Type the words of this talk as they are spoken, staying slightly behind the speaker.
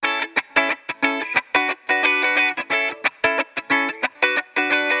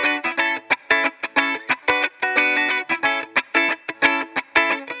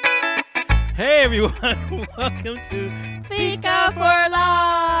everyone. Welcome to Fika for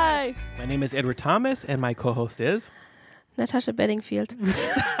Life. My name is Edward Thomas, and my co-host is Natasha Bedingfield.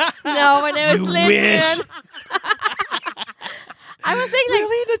 No, my name is You Lynn. wish. I was thinking, like,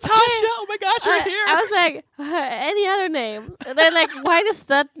 really, Natasha? Oh my gosh, you're here. I was like, any other name? And then, like, why does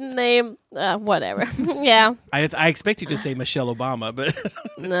that name? Whatever. Yeah. I expect you to say Michelle Obama, but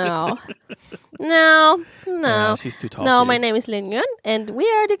No. she's too tall. No, for my you. name is Lynn Nguyen, and we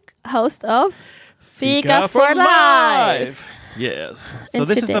are the host of Fika for Life. Yes. So And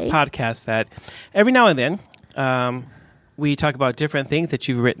this is the today- podcast that every now and then we talk about different things that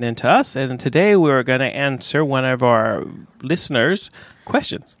you've written into us. And today we're going to answer one of our listeners'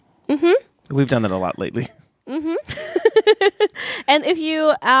 questions. Mm-hmm. We've done that a lot lately. And if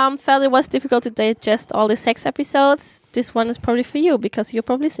you felt it was difficult to digest all the sex episodes, this one is probably for you because you're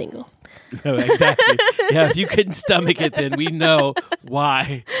probably single. No, exactly. Yeah, if you couldn't stomach it, then we know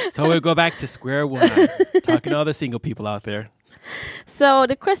why. So we'll go back to square one, talking to all the single people out there. So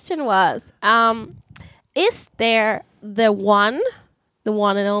the question was, is there the one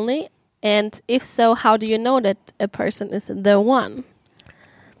and only? And if so, how do you know that a person is the one?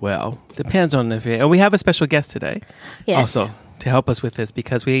 Well, depends on if and we have a special guest today. Yes. Also to help us with this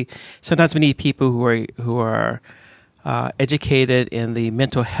because we need people who are educated in the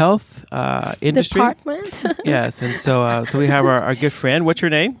mental health industry. Department. Yes, and so we have our good friend. What's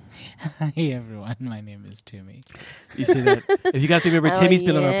your name? Hi everyone, my name is Timmy. You see that? If you guys remember, Oh, Timmy's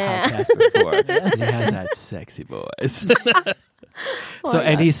been on our yeah. podcast before. And he has that sexy voice. Oh So my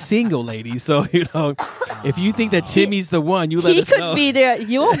and gosh. he's single, ladies. So if you think that Timmy's the one, you let He us could know. be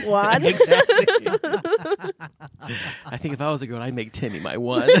your one. Exactly. I think if I was a girl, I'd make Timmy my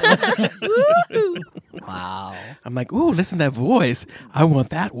one. Woo. Wow. I'm like, ooh, listen to that voice. I want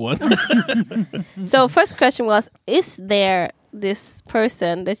that one. So first question was, is there this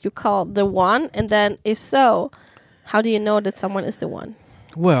person that you call the one? And then if so, how do you know that someone is the one?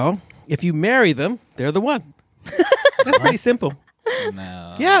 Well, if you marry them, they're the one. That's pretty simple.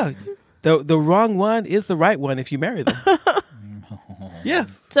 No. Yeah. The wrong one is the right one if you marry them.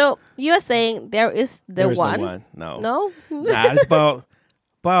 Yes. So you are saying there is the There is one. no one. No. No? Nah, it's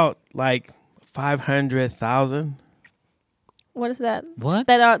about like 500,000. What is that? What?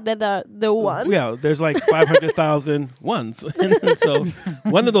 That are the one? Yeah, there's like 500,000 ones. And so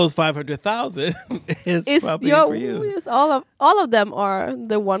one of those 500,000 is Is probably your for you. is all of them are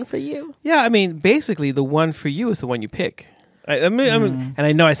the one for you. Yeah, I mean, basically, the one for you is the one you pick. I mean, and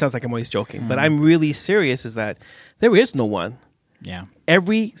I know it sounds like I'm always joking, but I'm really serious. Is that there is no one. Yeah.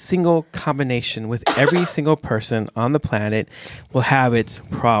 Every single combination with every single person on the planet will have its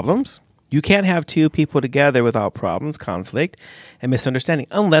problems. You can't have two people together without problems, conflict, and misunderstanding,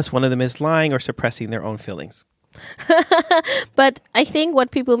 unless one of them is lying or suppressing their own feelings. But I think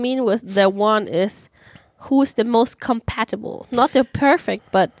what people mean with the one is who's the most compatible. Not the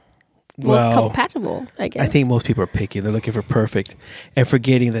perfect, but most Well, compatible, I guess. I think most people are picky. They're looking for perfect and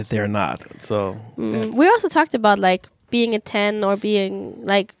forgetting that they're not. So that's- we also talked about like being a 10 or being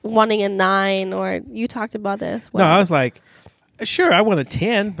like wanting a 9, or you talked about this. no, I was like, sure, I want a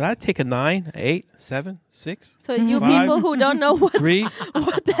 10, but I'd take a 9, 8, 7, 6. So you 5, people who don't know what 3.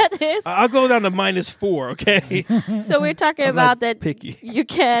 what that is. I'll go down to -4, okay? So we're talking I'm about not that picky. you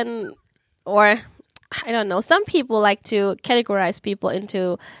can, or I don't know, some people like to categorize people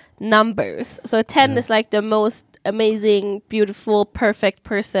into numbers. So 10 is like the most amazing, beautiful, perfect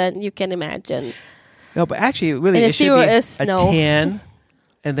person you can imagine. No, but actually, really, And a it should 0 be is a no. 10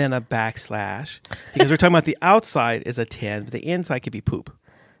 and then a backslash. Because we're talking about the outside is a 10, but the inside could be poop.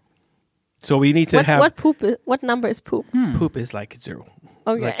 So we need to What, have what poop? What number is poop? poop is like 0.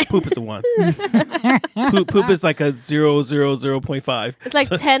 Okay. Like poop is a 1. poop is like a 0.5. It's like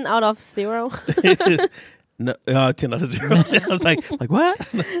 10 out of 0. No, 10 out of 0. I was like what?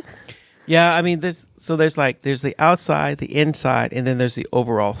 Yeah, I mean, there's the outside, the inside, and then there's the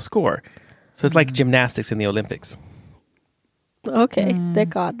overall score. So it's like gymnastics in the Olympics. Okay, that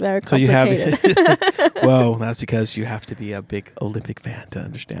got very So you complicated. have, well, that's because you have to be a big Olympic fan to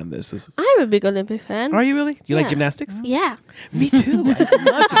understand this. I'm a big Olympic fan. Are you really? You like Yeah. gymnastics? Yeah. Me too. I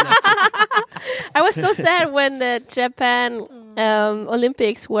love gymnastics. I was so sad when the Japan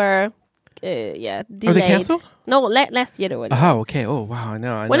Olympics were, delayed. Are they canceled? No, last year they were. Oh, okay. Oh, wow. I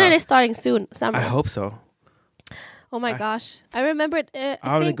know. When are they starting soon? Summer. I hope so. Oh my gosh, I remember it. I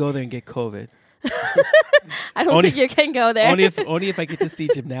I want to think, go there and get COVID. I don't only- think you can go there. only if I get to see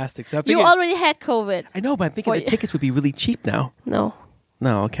gymnastics. So I you figured- already had COVID. I know, but I'm thinking For the you. tickets would be really cheap now. No,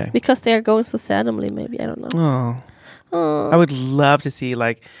 No, okay. because they are going so seldomly. Maybe I don't know. Oh, Oh. I would love to see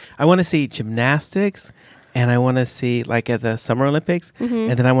I want to see gymnastics, and I want to see at the Summer Olympics,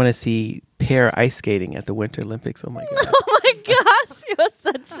 and then I want to see hair ice skating at the Winter Olympics. Oh my god! Oh my gosh, it was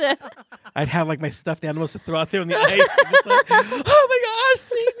such a. I'd have like my stuffed animals to throw out there on the ice. And just like, oh my gosh,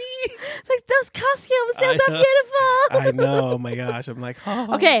 see me! It's like those costumes, they're I so know. beautiful. I know. Oh my gosh! I'm like,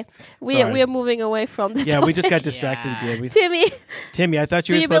 oh. Okay, we Sorry. are moving away from the Yeah, we just got topic. distracted Yeah. again. Timmy, Timmy, I thought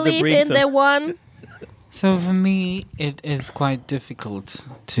you do were you supposed to believe bring in some. the one? So for me, it is quite difficult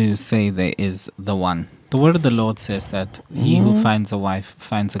to say there is the one. The word of the Lord says that he who finds a wife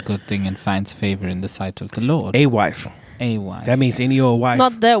finds a good thing and finds favor in the sight of the Lord. A wife. A wife. That means any old wife.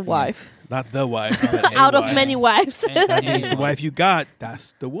 Not their wife. Not the wife. But a Out of wife. many wives. That means the wife you got,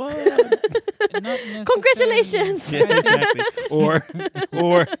 that's the one. Not necessarily- Congratulations. Yeah, exactly. Or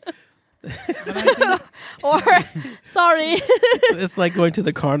Or, sorry. it's like going to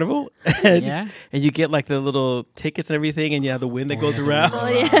the carnival and, Yeah. and you get like the little tickets and everything and you have the wind that goes Yeah, around. Oh,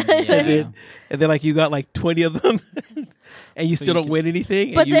 yeah. And then like you got like 20 of them and you So still you don't can- win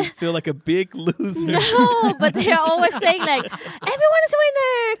anything But and you the- feel like a big loser. No, but they're always saying like, everyone is a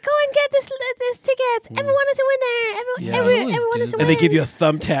winner. Go and get this ticket. Everyone is a winner. Yeah. Always Everyone do is a that. winner. And they give you a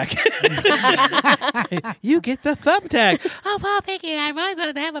thumbtack. You get the thumbtack. Oh, well, thank you. I've always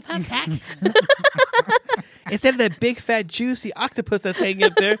wanted to have a thumbtack. Instead of that big, fat, juicy octopus that's hanging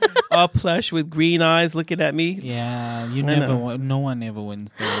up there, all plush with green eyes looking at me. Yeah, you I never. know. No one ever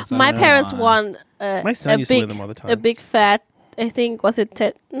wins those. I My don't parents know. won My son a used to big, win them all the time. a big fat. I think was it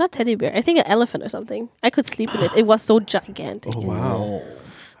not teddy bear? I think an elephant or something. I could sleep in it. It was so gigantic Oh, wow. Oh.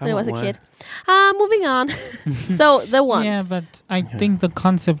 when I was a want kid. Moving on. So the one. Yeah, but I think the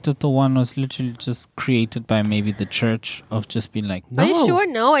concept of the one was literally just created by maybe the church of just being like, Are you No. sure?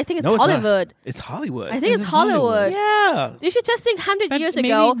 No, I think it's No, it's not. Hollywood. It's Hollywood. I think Is it's it Hollywood? Hollywood. Yeah. You should just think 100 But years maybe-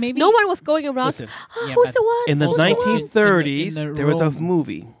 ago, maybe- no one was going around. Listen, Yeah, Who's but the one? in the Who's the one?" 1930s, in the there was a Rome-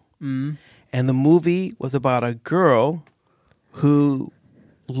 movie. mm, And the movie was about a girl who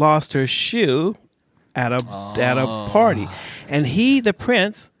lost her shoe at a party. And he, the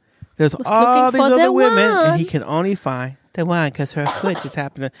prince, there's Was all looking these for other the women, one. and he can only find the one because her foot just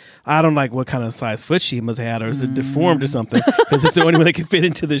happened to. I don't like what kind of size foot she must have had, or is it deformed or something? Because it's the only one that can fit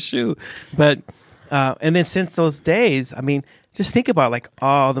into the shoe. But and then since those days, I mean, just think about like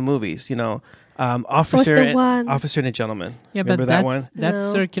all the movies, you know. Officer the and, one? Officer and a Gentleman. yeah, Remember but that one? that No.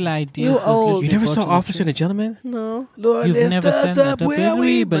 circular ideas. You was old. literally You never saw brought to the Officer church. and a Gentleman? No. Lord, You've lift never us sent up that where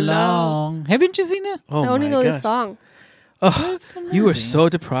we belong. Haven't you seen it? Oh I only my know gosh. the song. Oh, It's you are amazing. so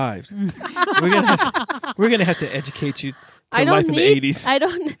deprived. we're gonna have to educate you to I life don't in need. the 80s.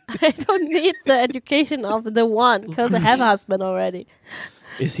 I don't need the education of the one because I have a husband already.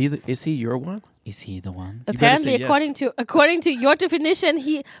 Is he your one? Is he the one? better Apparently, say yes. according to your definition,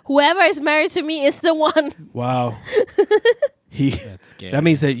 whoever is married to me is the one. Wow. That's scary. That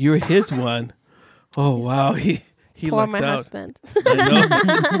means that you're his one. Oh wow. He Poor lucked my out. husband. I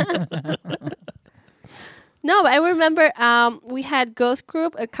know. No, but I remember we had girls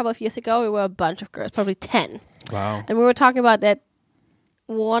group a couple of years ago. We were a bunch of girls, probably 10. Wow. And we were talking about that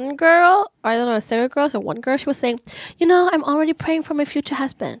one girl, or I don't know, several girls or one girl, she was saying, you know, I'm already praying for my future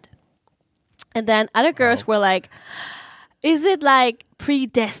husband. And then other girls were like, is it like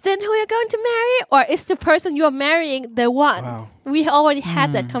predestined who you're going to marry? Or is the person you're marrying the one? Wow. We already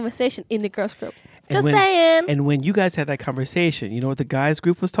had that conversation in the girls group. And Just when- saying. And when you guys had that conversation, you know what the guys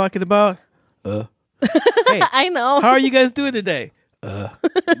group was talking about? Hey, I know. how are you guys doing today?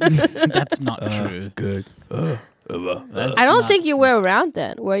 That's not true. Good. That's I don't not- think you were around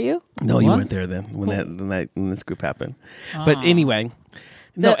then, were you? No, you What? weren't there then when this group happened. But Ah. anyway,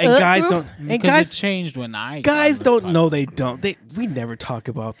 no, The and guys group? don't. And Because it guys, changed when I. guys got don't the know they don't. We never talk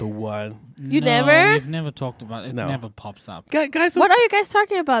about the one. You No, never? We've never talked about it. No. Never pops up. Guys, don't, What are you guys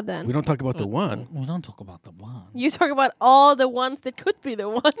talking about then? we don't talk about the one. We don't talk about the one. You talk about all the ones that could be the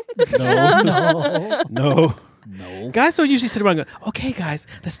one. No, no. No. Guys don't usually sit around and go, okay, guys,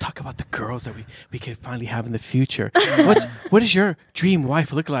 let's talk about the girls that we can finally have in the future. What does your dream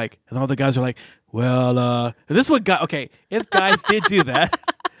wife look like? And all the guys are like, well, and this is what okay, if guys did do that,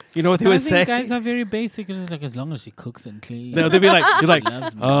 you know what they I would think say? guys are very basic. It's like as long as she cooks and cleans. No, they'd be like,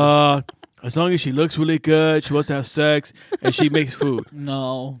 Loves me. as long as she looks really good, she wants to have sex, and she makes food.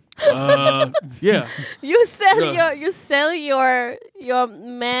 No. Yeah. You sell Yeah. your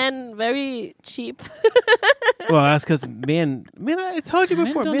man very cheap. Well, that's because men, I told you Men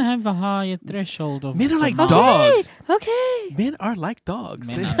before, don't men, have a higher threshold of. Men are like demand. dogs. Okay. men are like dogs.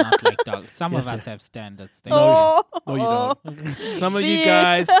 Men are not like dogs. Some Yes, of us they- have standards. They Oh, No, you don't. Some of you Bill,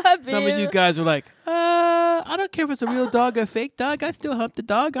 guys, Bill. are like, I don't care if it's a real dog or a fake dog. I still hump the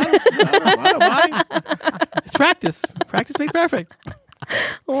dog. I don't mind. It's practice. Practice makes perfect.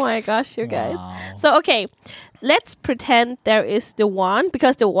 Oh my gosh, you guys. Wow. So, okay, let's pretend there is the one,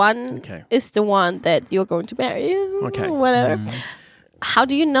 because the one Okay. is the one that you're going to marry. Okay. Whatever. How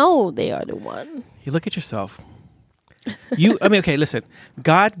do you know they are the one? You look at yourself. Okay, listen.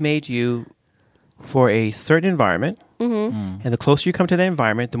 God made you for a certain environment. And the closer you come to that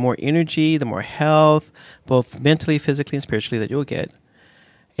environment, the more energy, the more health, both mentally, physically, and spiritually, that you'll get.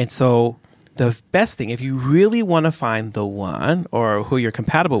 And so the best thing, if you really want to find the one or who you're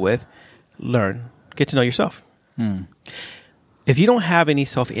compatible with, learn, get to know yourself. If you don't have any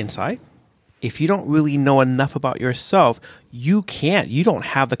self-insight, if you don't really know enough about yourself, you don't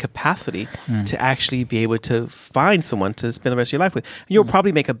have the capacity to actually be able to find someone to spend the rest of your life with. And you'll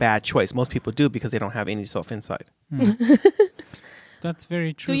probably make a bad choice. Most people do because they don't have any self-insight. That's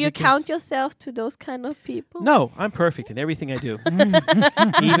very true. Do you because- count yourself to those kind of people? No, I'm perfect in everything I do.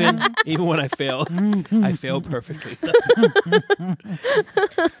 even when I fail perfectly.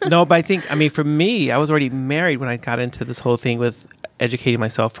 No, but for me, I was already married when I got into this whole thing with educating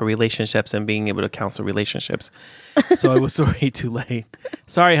myself for relationships and being able to counsel relationships. So it was already too late.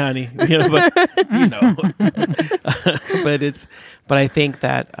 Sorry, honey. But but I think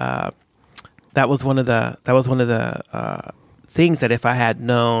that that was one of the things that if I had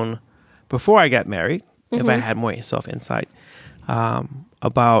known before I got married, if I had more self-insight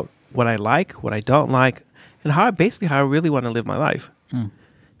about what I like, what I don't like, and how I really want to live my life.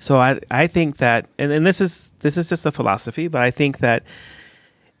 So I think that, and this is just a philosophy, but I think that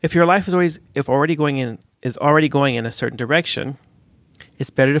if your life is already going in a certain direction, it's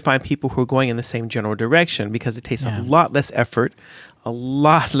better to find people who are going in the same general direction, because it takes a lot less effort, a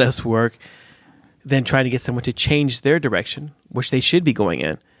lot less work than trying to get someone to change their direction, which they should be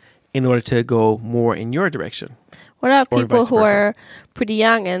going in order to go more in your direction. What about Or people vice who versa. are pretty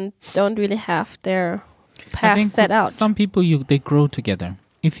young and don't really have their I path think set with out? some people they grow together.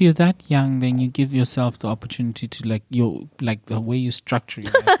 If you're that young, then you give yourself the opportunity to the way you structure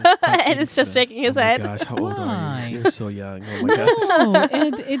your life. is quite And it's just influenced. shaking his Oh my head. gosh, how old are Why? you? You're so young. Oh my gosh. No,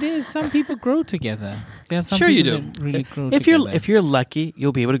 it is. Some people grow together. There are some Sure you people do. that really grow If together. you're lucky,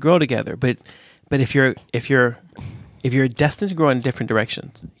 you'll be able to grow together. But if you're destined to grow in different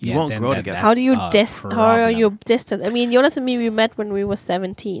directions, you Yeah, won't then grow that- together. that- How do you That's a how are problem. you distant? I mean, Jonas and me, we met when we were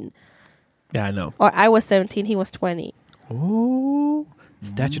 17. Yeah, I know. Or I was 17, he was 20. Oh,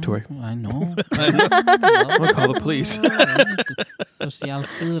 statutory. I know. I'm gonna call the police.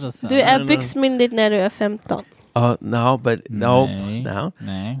 Socialstyrelsen. Du är byxmyndig när du är 15. No, but no.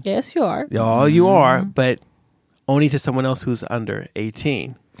 Nej. Yes, you are. Yeah, you are, but only to someone else who's under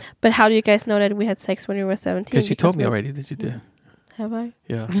 18. But how do you guys know that we had sex when we were 17? Because you told me we- already that you did. Have I?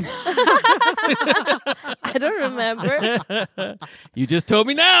 Yeah. I don't remember. You just told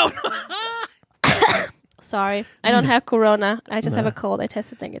me now. Sorry. I don't have corona. I just have a cold. I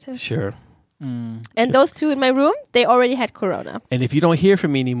tested negative. Sure. And those two in my room, they already had corona. And if you don't hear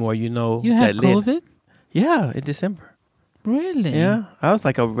from me anymore, you know You that had COVID? Yeah, in December. Really? Yeah, I was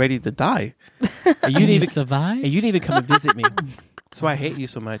like ready to die. And And you you didn't even, survived? and you didn't even come and visit me. That's why I hate you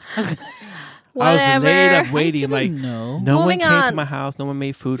so much. I Whatever. was laid up waiting, like No. no one Moving came to on. my house, no one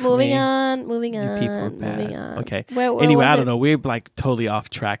made food for Moving me. on, moving You on. people are bad. Moving on. Okay. Where Anyway, was I don't it? know. We're like totally off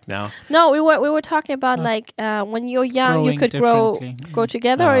track now. No, we were talking about like when you're young, you Growing could grow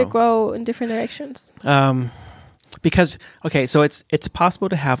together or Oh. you grow in different directions. Because so it's possible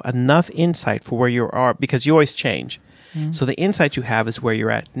to have enough insight for where you are, because you always change. So the insight you have is where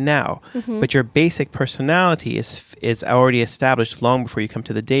you're at now, but your basic personality is already established long before you come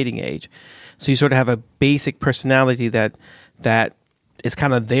to the dating age. So you sort of have a basic personality that is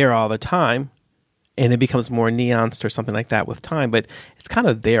kind of there all the time, and it becomes more nuanced or something like that with time, but it's kind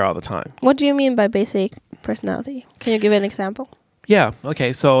of there all the time. What do you mean by basic personality? Can you give an example? Yeah.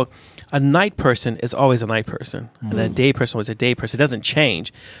 Okay. So a night person is always a night person, and a day person was a day person. It doesn't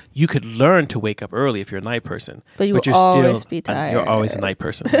change. You could learn to wake up early if you're a night person, But you will you're always be You're always a tired. night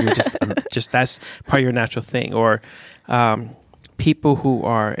person. You're just that's part of your natural thing. Or people who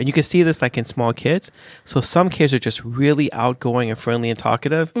are, and you can see this like in small kids. So some kids are just really outgoing and friendly and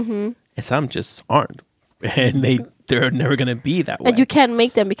talkative, and some just aren't, and they're never going to be that way. And you can't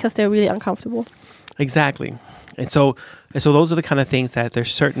make them because they're really uncomfortable. Exactly. And so those are the kind of things that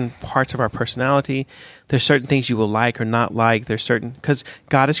there's certain parts of our personality. There's certain things you will like or not like. There's certain, because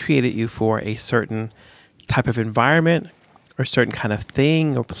God has created you for a certain type of environment or certain kind of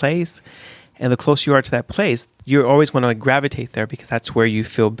thing or place. And the closer you are to that place, you're always going to gravitate there because that's where you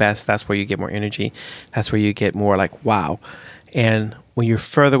feel best. That's where you get more energy. That's where you get more like, wow. And when you're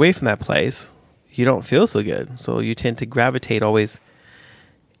further away from that place, you don't feel so good. So you tend to gravitate always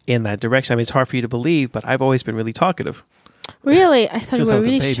in that direction. I mean, it's hard for you to believe, but I've always been really talkative. Really? I thought you Since I were was a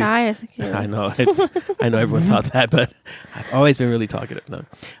really baby. shy as a kid. I know I know everyone thought that, but I've always been really talkative. No,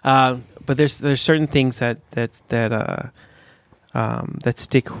 but there's certain things that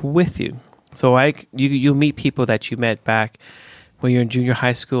stick with you. So you meet people that you met back when you're in junior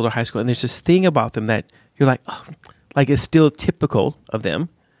high school or high school, and there's this thing about them that you're like, oh, like it's still typical of them,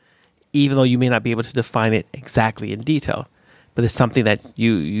 even though you may not be able to define it exactly in detail. But it's something that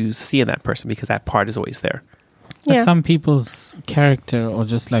you see in that person because that part is always there. But Yeah. some people's character or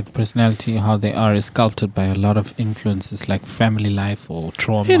just like personality, how they are, is sculpted by a lot of influences like family life or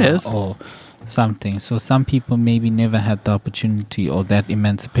trauma It is. or something. So some people maybe never had the opportunity or that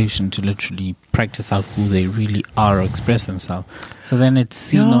emancipation to literally practice out who they really are or express themselves. So then it's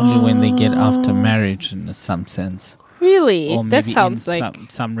seen only when they get after marriage in some sense. Really? Or That maybe sounds in like...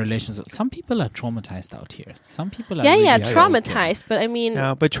 some relations. Some people are traumatized out here. Some people are Yeah, really yeah, yeah, traumatized. But I mean,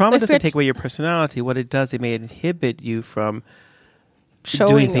 Yeah, but trauma if doesn't it's take away your personality. What it does, it may inhibit you from showing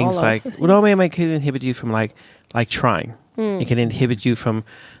doing things all like of the well, no, things. it might inhibit you from like trying. It can inhibit you from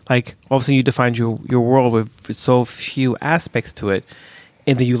like all of a sudden you define your world with so few aspects to it,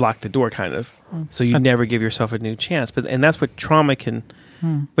 and then you lock the door kind of. So you But- never give yourself a new chance. And that's what trauma can.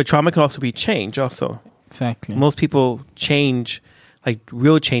 But trauma can also be change. Also, Exactly. most people change, like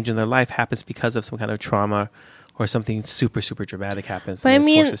real change in their life happens because of some kind of trauma or something super dramatic happens. But I and it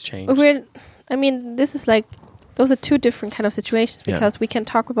mean, forces change. this is like, those are two different kind of situations Yeah. because we can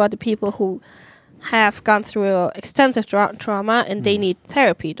talk about the people who have gone through extensive trauma and they need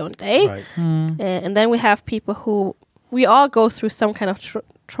therapy, don't they? Right. And then we have people who, we all go through some kind of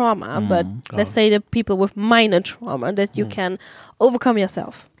trauma, but let's say the people with minor trauma that you can overcome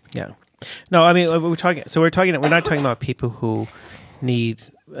yourself. Yeah. No, I mean we're talking. So we're not talking about people who need.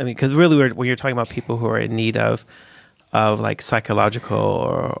 I mean, because really, when you're talking about people who are in need of like psychological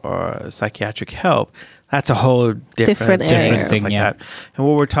or psychiatric help, that's a whole different area. stuff Thing, like yeah. that. And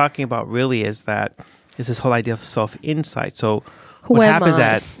what we're talking about really is this whole idea of self insight. So Who what am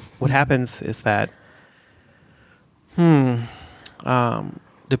I? happens is that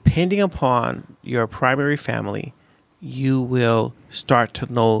depending upon your primary family, you will start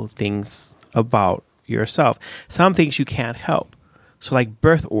to know things about yourself. Some things you can't help. So like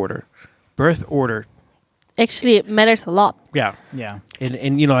birth order. Actually, it matters a lot. Yeah.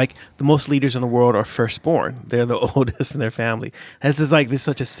 And you know, like the most leaders in the world are firstborn. They're the oldest in their family. This is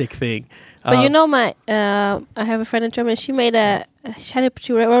such a sick thing. But you know, I have a friend in Germany. She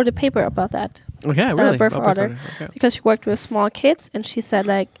wrote a paper about that. Okay, really? Birth Oh, order. Okay. Because she worked with small kids, and she said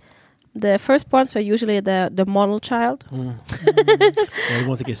like the firstborns are usually the model child, Yeah, the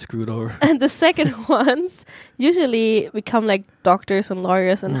ones that get screwed over. and the second ones usually become like doctors and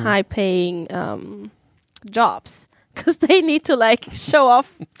lawyers and high-paying jobs because they need to like show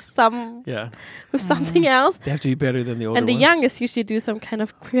off Yeah, with something else. they have to be better than the older And the ones. youngest usually do some kind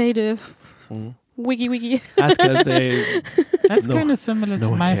of creative wiggy. That's because they. That's No- kind of similar no to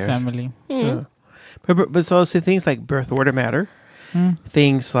one my cares. family. Yeah. But so things like birth order matter.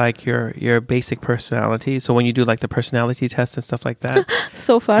 Things like your basic personality. So when you do like the personality test and stuff like that,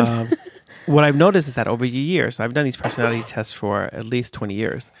 So fun. what I've noticed is that over the years, I've done these personality tests for at least 20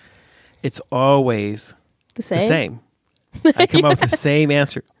 years. It's always the the same. same. I come up with the same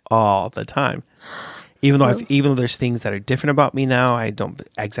answer all the time. Even though there's things that are different about me now, I don't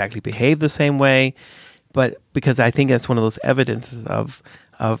exactly behave the same way. But because I think that's one of those evidences of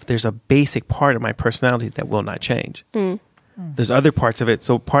there's a basic part of my personality that will not change. There's other parts of it.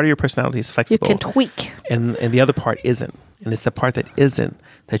 So part of your personality is You flexible, can tweak. and the other part isn't. And it's the part that isn't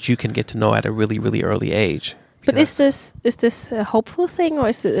that you can get to know at a really, really early age. But Because is this a hopeful thing or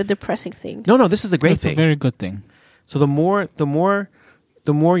is it a depressing thing? no, this is a great That's thing. a very good thing. So the more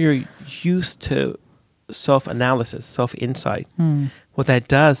you're used to self-analysis, self-insight, what that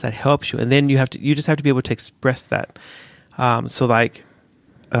does, that helps you, and then you just have to be able to express that. So like,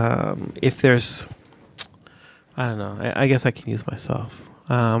 if there's, I don't know, I guess I can use myself.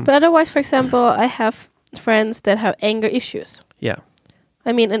 But otherwise, for example, I have friends that have anger issues. Yeah,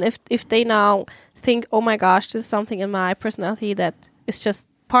 I mean, and if they now think, oh my gosh, this is something in my personality that is just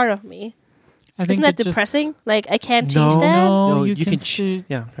part of me. I Isn't that it just- depressing? Like I can't change that. No, you you can can still,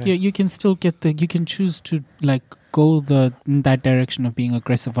 yeah, right. yeah, you can still get you can choose to like go in that direction of being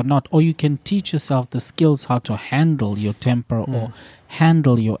aggressive or not, or you can teach yourself the skills how to handle your temper or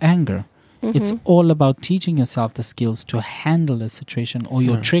handle your anger. It's all about teaching yourself the skills to handle a situation or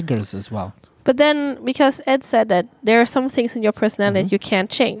your triggers as well. But then, because Ed said that there are some things in your personality that you can't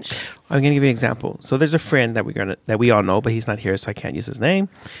change. I'm going to give you an example. So there's a friend that we all know, but he's not here, so I can't use his name.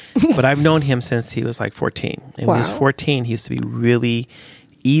 But I've known him since he was like 14. And when he was Wow. 14, he used to be really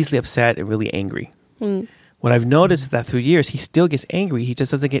easily upset and really angry. What I've noticed is that through years, he still gets angry. He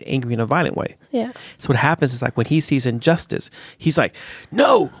just doesn't get angry in a violent way. Yeah. So what happens is like when he sees injustice, he's like,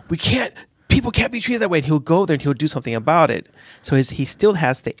 no, we can't. People can't be treated that way. And he'll go there and he'll do something about it. So he still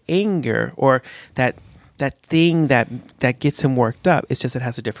has the anger or that thing that gets him worked up. It's just it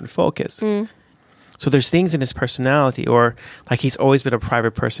has a different focus. So there's things in his personality, or like he's always been a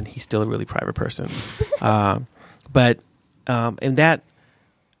private person. He's still a really private person.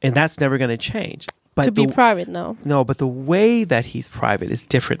 And that's never going to change. But To be private now. No, but the way that he's private is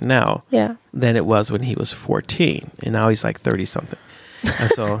different now Yeah. than it was when he was 14. And now he's like 30 something. And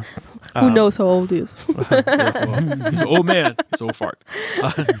so Who knows how old he is? he's an old man. He's an old fart.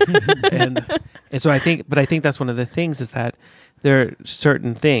 And so I think that's one of the things is that there are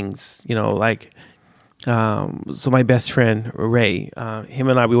certain things, like, so my best friend, Ray, him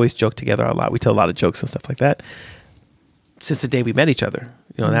and I, we always joke together a lot. We tell a lot of jokes and stuff like that since the day we met each other.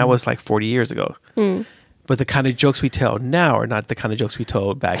 That was like 40 years ago. But the kind of jokes we tell now are not the kind of jokes we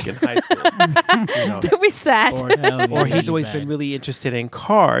told back in high school. To be sad. Or he's always been really interested in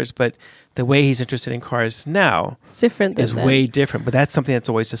cars, but the way he's interested in cars now It's different than is that. way different. But that's something that's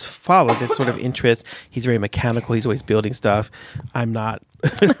always just followed, this sort of interest. He's very mechanical. He's always building stuff. I'm not.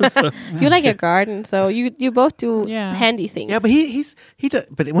 You like a garden, so you both do Yeah. handy things. Yeah, but he does,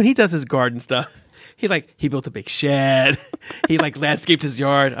 but when he does his garden stuff, he built a big shed. He landscaped his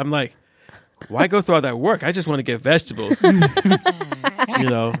yard. I'm like, why go through all that work? I just want to get vegetables.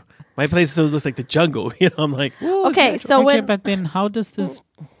 My place still looks like the jungle. I'm like, whoa, Okay, it's so okay, when but then how does this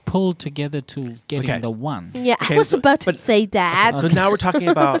pull together to getting Okay. the one? yeah, Okay, I was so- about to but- say that. So now we're talking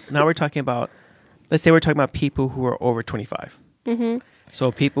about let's say we're talking about people who are over 25.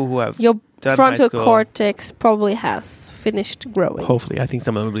 So people who have Your done frontal high school, cortex probably has finished growing. hopefully, I think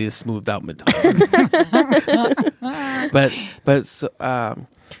some of them will be smoothed out mid-time. but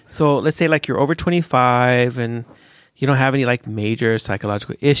so let's say like you're over 25 and you don't have any like major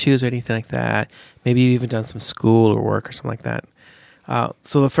psychological issues or anything like that. Maybe you've even done some school or work or something like that.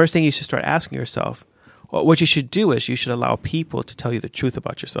 So the first thing you should start asking yourself, what you should do is you should allow people to tell you the truth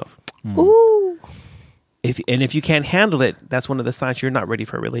about yourself. Ooh. If you can't handle it, that's one of the signs you're not ready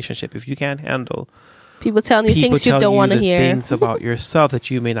for a relationship. If you can't handle People telling you people things you telling don't want to the hear. things about yourself that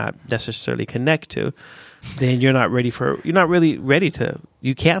you may not necessarily connect to, then you're not really ready to.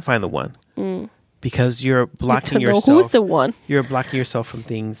 You can't find the one because you're blocking you don't yourself. know who's the one. You're blocking yourself from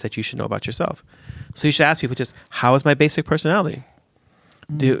things that you should know about yourself. So you should ask people just, how is my basic personality?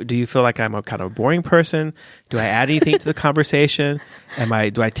 Do you feel like I'm a kind of boring person? Do I add anything to the conversation? Do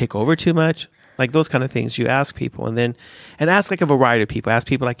I take over too much? Like those kind of things you ask people, and ask like a variety of people. Ask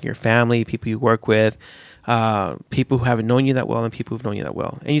people like your family, people you work with, people who haven't known you that well, and people who've known you that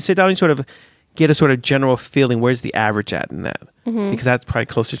well. And you sit down and sort of get a sort of general feeling. Where's the average at in that? Because that's probably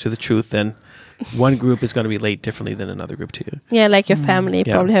closer to the truth than one group is going to relate differently than another group to you. Yeah, like your family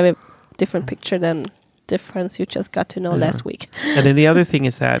Yeah. probably have a different picture than the friends you just got to know last week. And then the other thing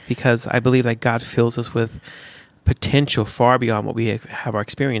is that because I believe that God fills us with potential far beyond what we have our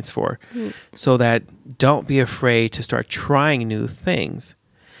experience for, so that don't be afraid to start trying new things.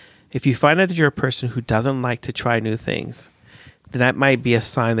 If you find out that you're a person who doesn't like to try new things, then that might be a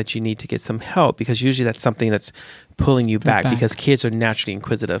sign that you need to get some help, because usually that's something that's pulling you back, because kids are naturally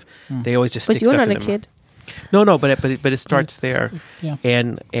inquisitive. They always just But stick you're stuff not in a them. kid. No, but it starts there. Yeah.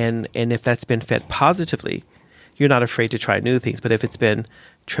 And if that's been fed positively, you're not afraid to try new things. But if it's been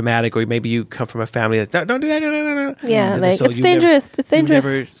traumatic, or maybe you come from a family that don't do that, no. Yeah, And like so it's you never- dangerous. It's you dangerous.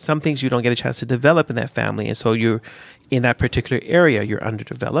 never- some things you don't get a chance to develop in that family, and so you're in that particular area, you're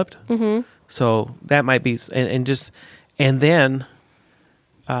underdeveloped. So that might be, and then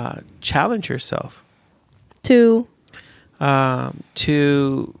challenge yourself to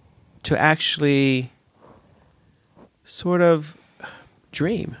to actually sort of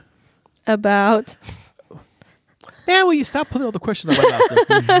dream. about Man, will you stop putting all the questions on my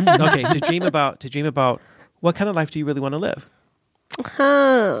mouth? Okay, to dream about what kind of life do you really want to live?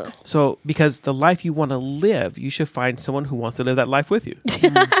 So, because the life you want to live, you should find someone who wants to live that life with you.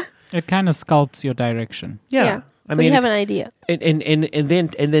 It kind of sculpts your direction. Yeah. So you have an idea. and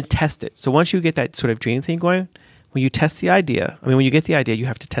then test it. So once you get that sort of dream thing going, when you test the idea, when you get the idea, you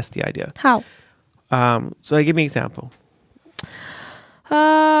have to test the idea. How? So give me an example.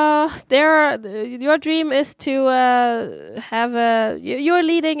 Your dream is to have you're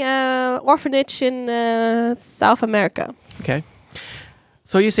leading a orphanage in South America. Okay.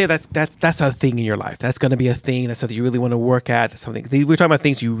 So you say that's a thing in your life. That's going to be a thing. That's something you really want to work at. That's something. We're talking about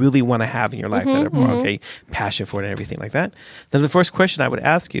things you really want to have in your life that are okay, passion for it and everything like that. Then the first question I would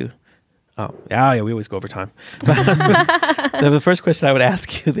ask you, we always go over time. Then the first question I would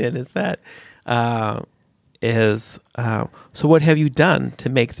ask you then is that, is, so what have you done to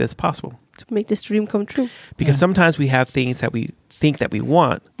make this possible? To make this dream come true. Because sometimes we have things that we think that we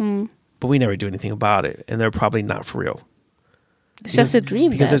want, but we never do anything about it, and they're probably not for real. It's just a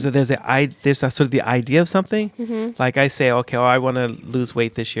dream. Because then. there's a sort of the idea of something. Like I say, okay, I want to lose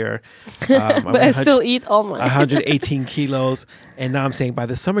weight this year, but I still eat all my 118 kilos, and now I'm saying by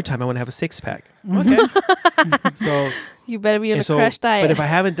the summertime I want to have a 6-pack. Okay, so you better be on a crash diet. But if I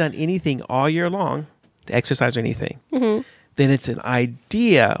haven't done anything all year long to exercise or anything, then it's an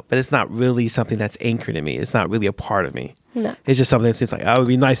idea, but it's not really something that's anchored in me. It's not really a part of me. No. It's just something that seems like, oh, it would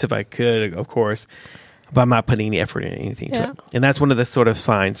be nice if I could, of course, but I'm not putting any effort in anything to it. And that's one of the sort of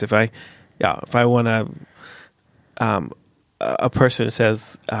signs. If I want to, a person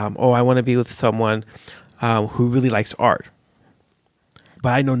says, oh, I want to be with someone who really likes art, but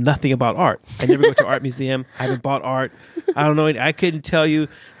I know nothing about art. I never go to an art museum. I haven't bought art. I don't know. I couldn't tell you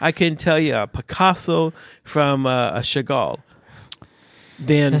a Picasso from a Chagall.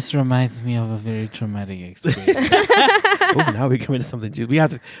 Then this reminds me of a very traumatic experience. Oh, now we're coming to something. We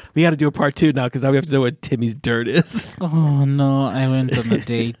got to do a part 2 now because now we have to know what Timmy's dirt is. Oh no! I went on a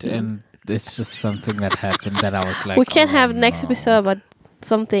date and it's just something that happened that I was like, we can have next episode about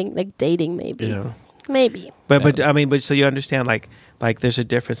something like dating, maybe. Yeah. Maybe. But I mean, but so you understand, like there's a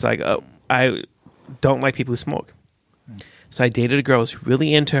difference. Like I don't like people who smoke. So I dated a girl who was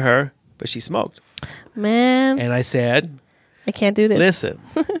really into her, but she smoked. Man. And I said, I can't do this. Listen,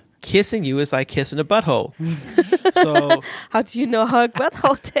 kissing you is like kissing a butthole. So how do you know how a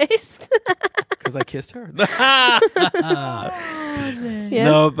butthole tastes? Because I kissed her. Yeah.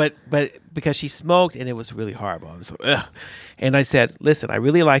 No, but because she smoked and it was really horrible. I was like, ugh. And I said, listen, I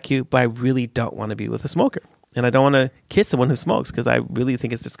really like you, but I really don't want to be with a smoker. And I don't want to kiss someone who smokes because I really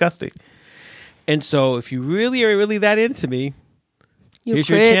think it's disgusting. And so if you really are really that into me, here's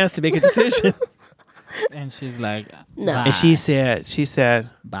your chance to make a decision. And she's like, no. And she said,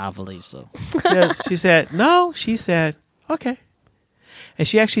 bye, Felicia. Yes, she said, no. She said, okay. And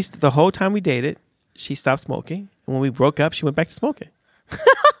she actually, the whole time we dated, she stopped smoking. And when we broke up, she went back to smoking.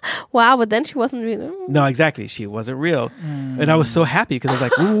 Wow, but then she wasn't real. No, exactly. She wasn't real. And I was so happy because I was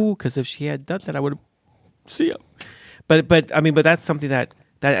like, ooh, because if she had done that, I would have seen her. But that's something that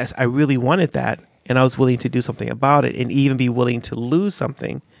I really wanted that. And I was willing to do something about it and even be willing to lose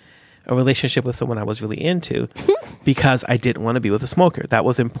something, a relationship with someone I was really into because I didn't want to be with a smoker. That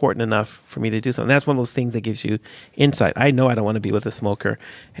was important enough for me to do something. That's one of those things that gives you insight. I know I don't want to be with a smoker.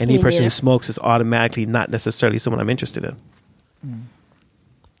 Any person who smokes is automatically not necessarily someone I'm interested in.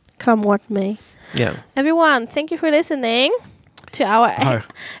 Come what may. Yeah. Everyone, thank you for listening to our...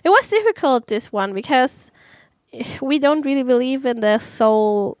 It was difficult, this one, because we don't really believe in the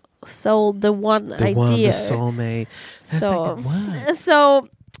soul, the one idea. The soulmate. So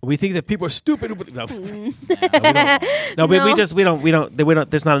we think that people are stupid. No, we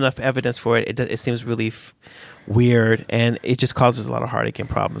don't. There's not enough evidence for it. It seems really weird, and it just causes a lot of heartache and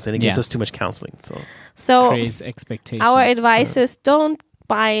problems, and it gives us too much counseling. So creates expectations. Our advice is don't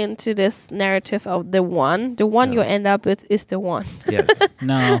buy into this narrative of the one. The one you end up with is the one. Yes.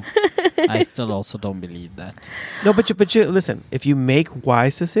 No, I still also don't believe that. No, but you listen. If you make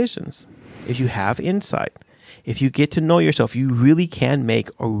wise decisions, if you have insight, if you get to know yourself, you really can make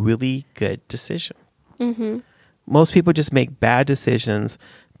a really good decision. Mm-hmm. Most people just make bad decisions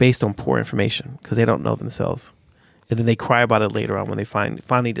based on poor information because they don't know themselves. And then they cry about it later on when they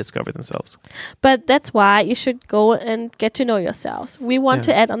finally discover themselves. But that's why you should go and get to know yourselves. We want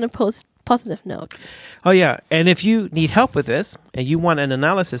to add on a positive note. Oh, yeah. And if you need help with this and you want an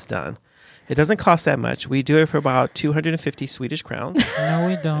analysis done, it doesn't cost that much. We do it for about 250 Swedish crowns. No,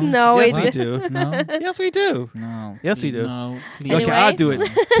 we don't. No, yes, we do. No. Yes, we do. No. Yes, we do. No, please. Anyway. Okay, I'll do it.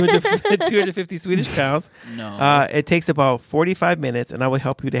 250 Swedish crowns. No. It takes about 45 minutes, and I will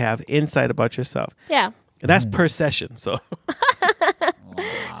help you to have insight about yourself. Yeah. And that's per session. So,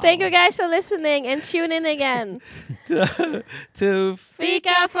 Thank you guys for listening, and tune in again to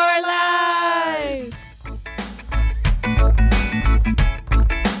Fika for Life.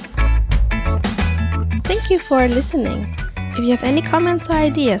 Thank you for listening. If you have any comments or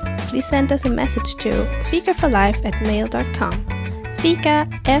ideas, please send us a message to fikaforlife@mail.com. Fika,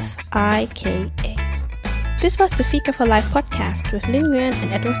 F-I-K-A. This was the Fika for Life podcast with Lin Nguyen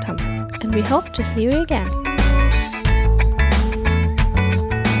and Edward Thomas, and we hope to hear you again.